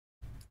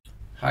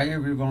Hi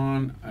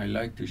everyone, I'd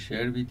like to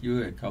share with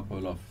you a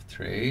couple of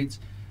trades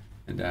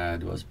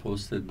that was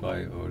posted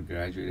by our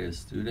graduate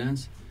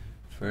students.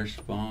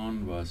 First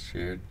one was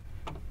shared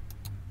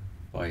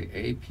by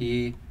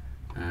AP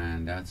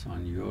and that's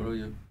on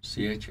Euro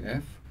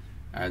CHF.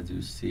 As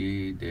you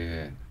see,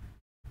 the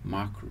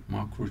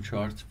macro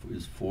chart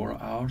is 4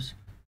 hours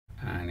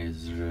and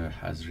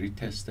has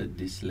retested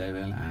this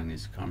level and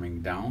is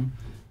coming down.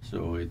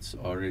 So it's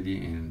already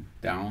in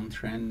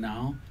downtrend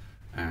now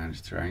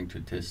and trying to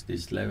test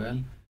this level.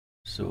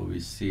 So we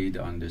see it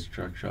on the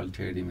structural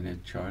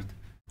 30-minute chart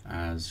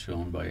as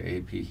shown by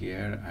AP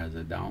here as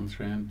a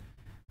downtrend,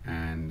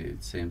 and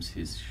it seems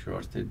he's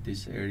shorted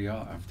this area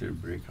after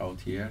breakout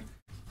here,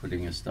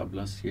 putting a stop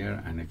loss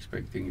here and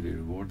expecting the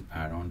reward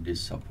around this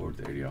support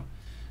area.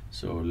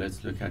 So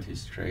let's look at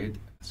his trade.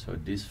 So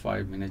this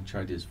 5-minute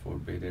chart is for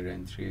better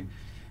entry,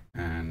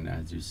 and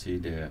as you see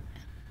the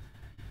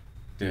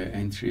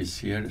entry is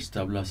here,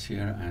 stop loss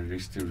here, and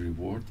risk to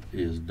reward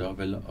is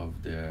double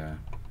of the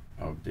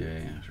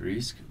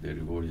risk. The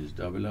reward is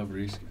double of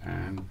risk.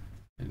 And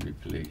let me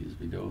play his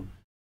video.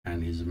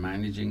 And he's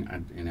managing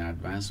in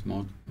advanced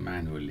mode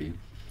manually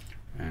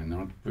and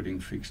not putting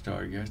fixed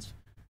targets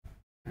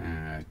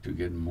to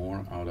get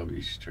more out of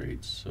each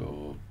trade.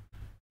 So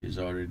he's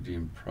already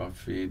in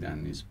profit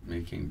and is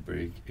making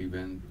break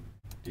even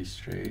this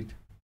trade.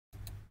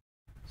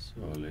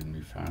 So let me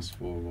fast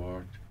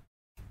forward.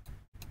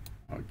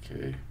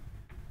 Okay,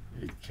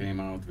 it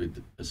came out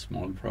with a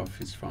small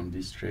profits from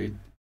this trade.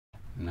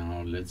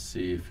 Now let's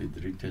see if it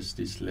retests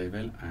this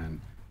level,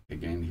 and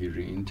again he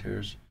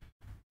re-enters.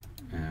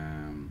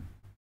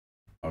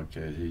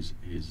 Okay,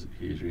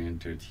 he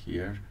re-entered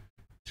here,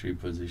 3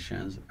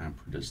 positions, and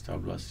put a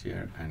stop loss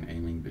here and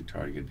aiming the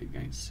target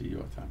again. See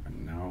what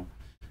happened now.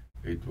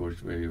 It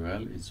worked very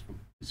well.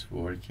 It's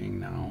working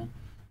now.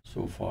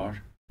 So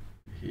far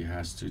he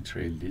has to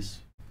trail these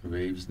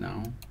waves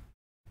now.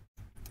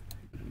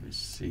 Let me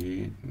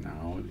see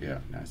now. Yeah,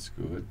 that's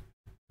good.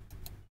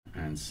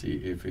 And see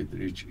if it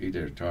reach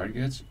either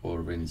targets,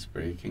 or when it's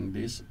breaking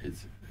this,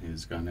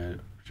 it's gonna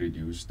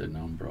reduce the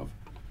number of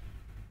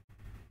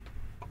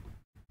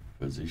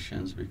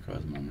positions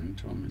because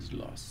momentum is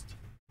lost.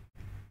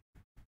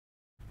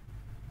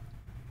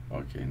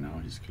 Okay, now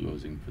he's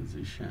closing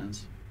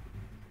positions.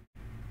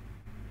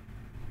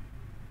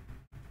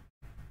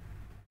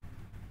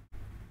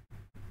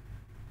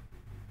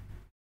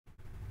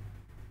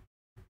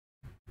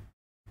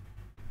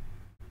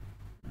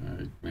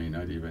 It may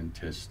not even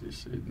test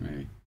this. It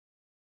may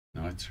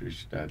not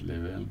reach that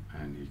level,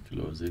 and he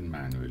closed it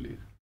manually.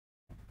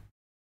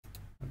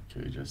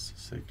 Okay, just a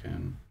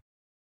second.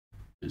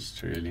 He's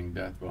trailing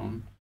that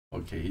one.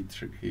 Okay,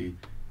 he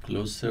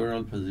closed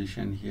several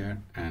positions here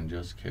and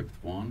just kept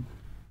one.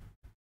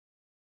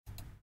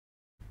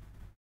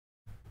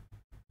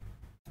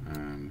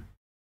 And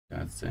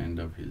that's the end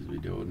of his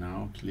video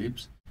now,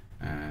 clips.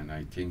 And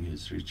I think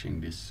he's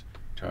reaching this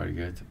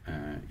target.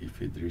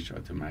 If it reach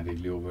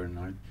automatically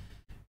overnight,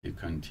 he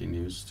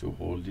continues to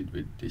hold it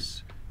with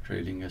this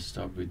trailing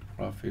stop with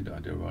profit,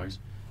 otherwise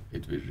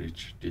it will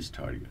reach this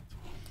target.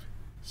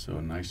 So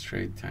nice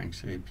trade,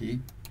 thanks AP.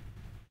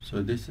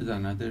 So this is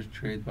another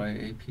trade by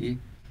AP.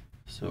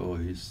 So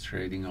he's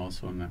trading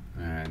also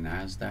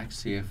Nasdaq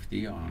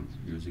CFD on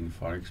using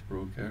Forex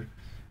broker.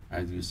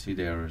 As you see,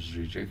 there is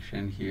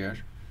rejection here,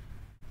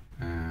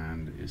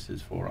 and this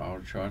is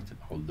 4-hour chart,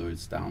 although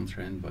it's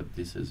downtrend, but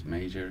this is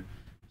major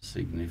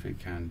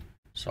significant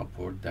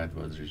support that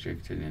was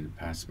rejected in the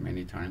past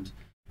many times.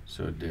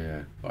 So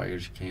the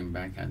buyers came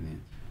back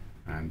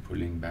and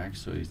pulling back.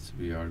 So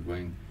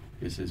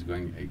this is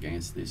going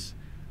against this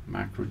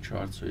macro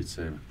chart. So it's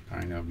a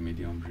kind of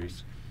medium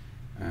risk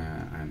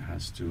and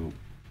has to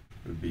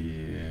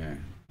be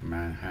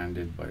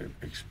handled by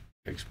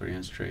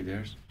experienced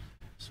traders.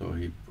 So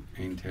he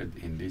entered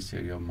in this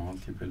area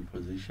multiple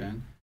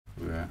position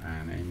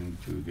and aiming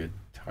to get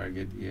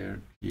target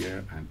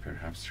here and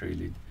perhaps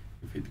trail it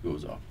if it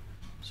goes up.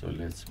 So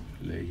let's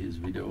play his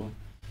video.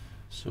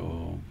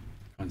 So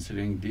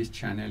considering this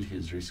channel,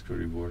 his risk to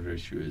reward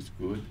ratio is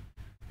good.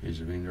 His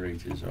win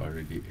rate is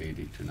already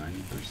 80 to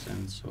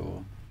 90%.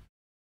 So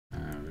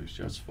we'll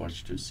just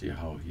watch to see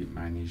how he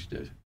managed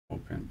the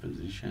open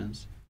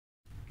positions.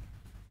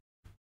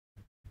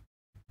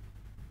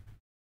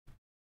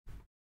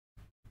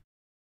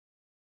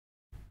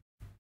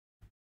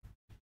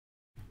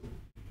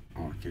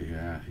 Okay,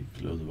 yeah, he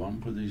closed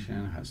one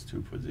position, has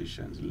 2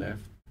 positions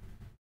left.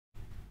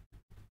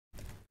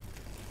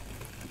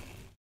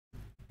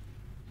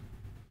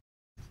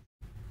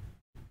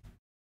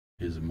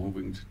 Is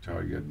moving to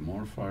target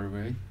more far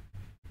away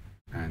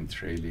and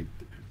trail it.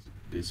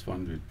 This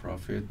one with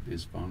profit,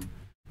 this one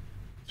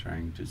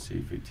trying to see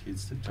if it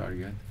hits the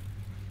target.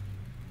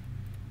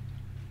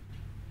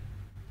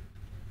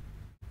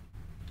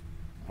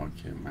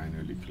 Okay,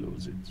 manually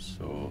close it.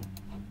 So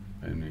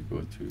let me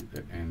go to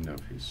the end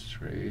of his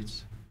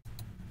trades.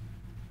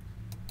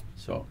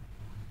 So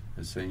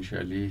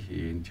essentially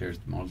he entered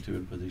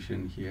multiple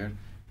position here,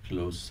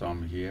 closed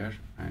some here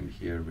and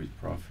here with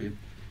profit,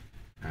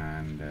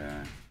 and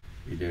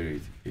either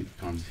it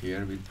comes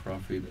here with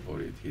profit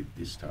or it hit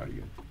this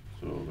target.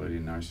 So very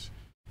nice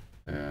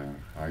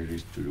high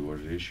risk to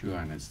reward ratio,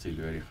 and it's still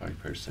very high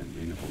percent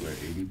win, over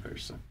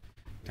 80%.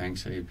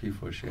 Thanks AP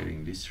for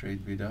sharing this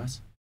trade with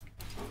us.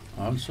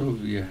 Also,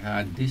 we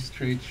had this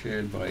trade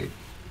shared by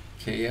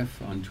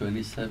KF on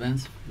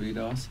 27th with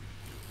us,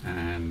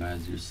 and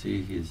as you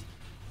see, he's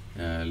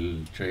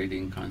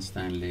trading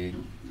constantly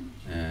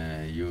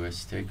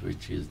US Tech,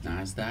 which is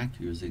NASDAQ,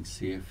 using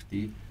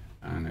CFD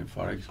and a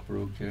Forex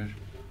broker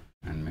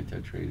and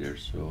MetaTrader.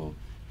 So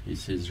he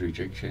sees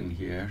rejection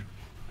here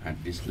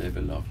at this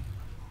level of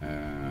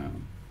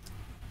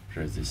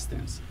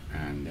resistance,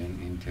 and then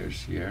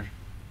enters here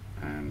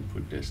and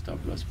put the stop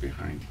loss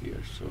behind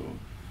here. So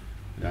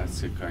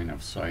that's a kind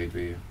of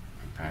sideways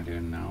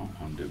pattern now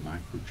on the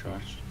macro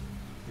chart.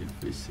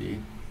 If we see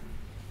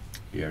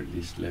here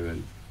this level,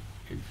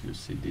 if you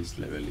see this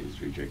level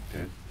is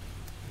rejected,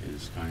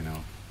 is kind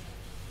of,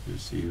 you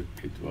see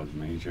it was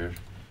major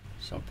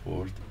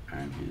support,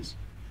 and he's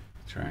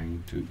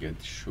trying to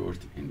get short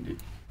in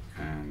it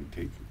and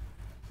take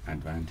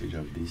advantage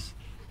of this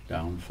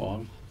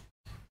downfall.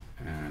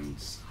 And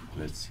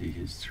let's see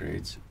his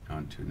trades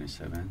on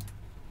 27th,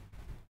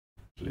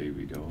 play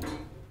video.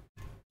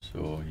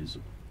 So his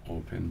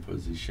open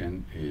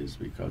position is,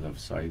 because of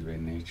sideways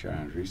nature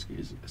and risk,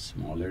 is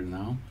smaller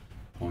now,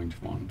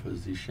 0.1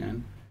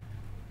 position,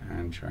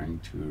 and trying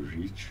to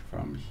reach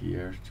from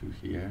here to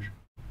here.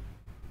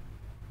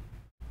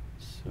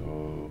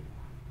 So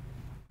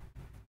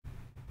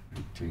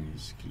I think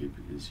his clip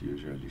is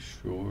usually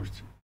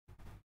short.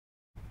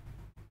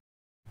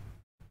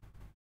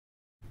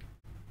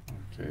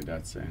 Okay,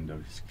 that's the end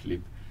of his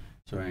clip.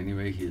 So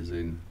anyway, he's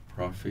in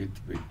profit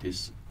with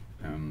this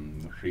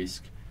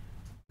risk.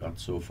 Got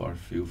so far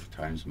few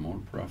times more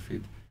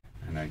profit,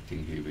 and I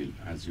think he will,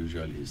 as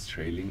usual, he's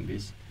trailing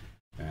this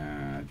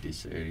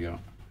this area,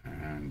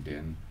 and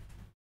then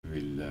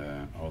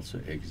will also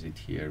exit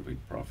here with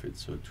profit.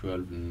 So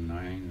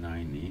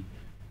 12,990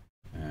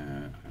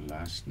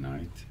 last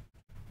night,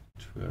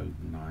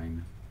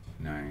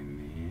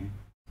 12,990.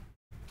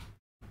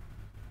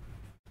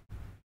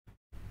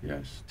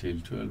 Yes,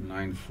 till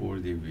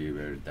 12,940 we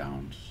were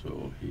down.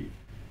 So he,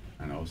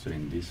 and also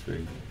in this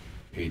way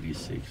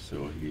 86.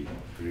 So he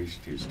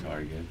reached his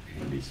target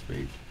in this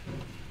way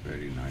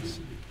very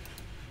nicely.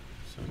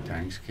 So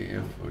thanks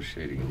KF for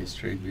sharing this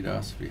trade with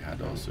us. We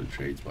had also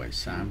trades by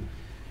Sam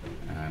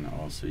and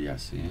also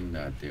Yasin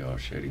that they are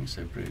sharing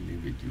separately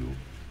with you.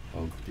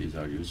 Hope these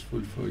are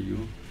useful for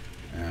you,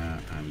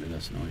 and let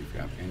us know if you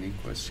have any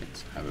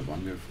questions. Have a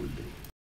wonderful day.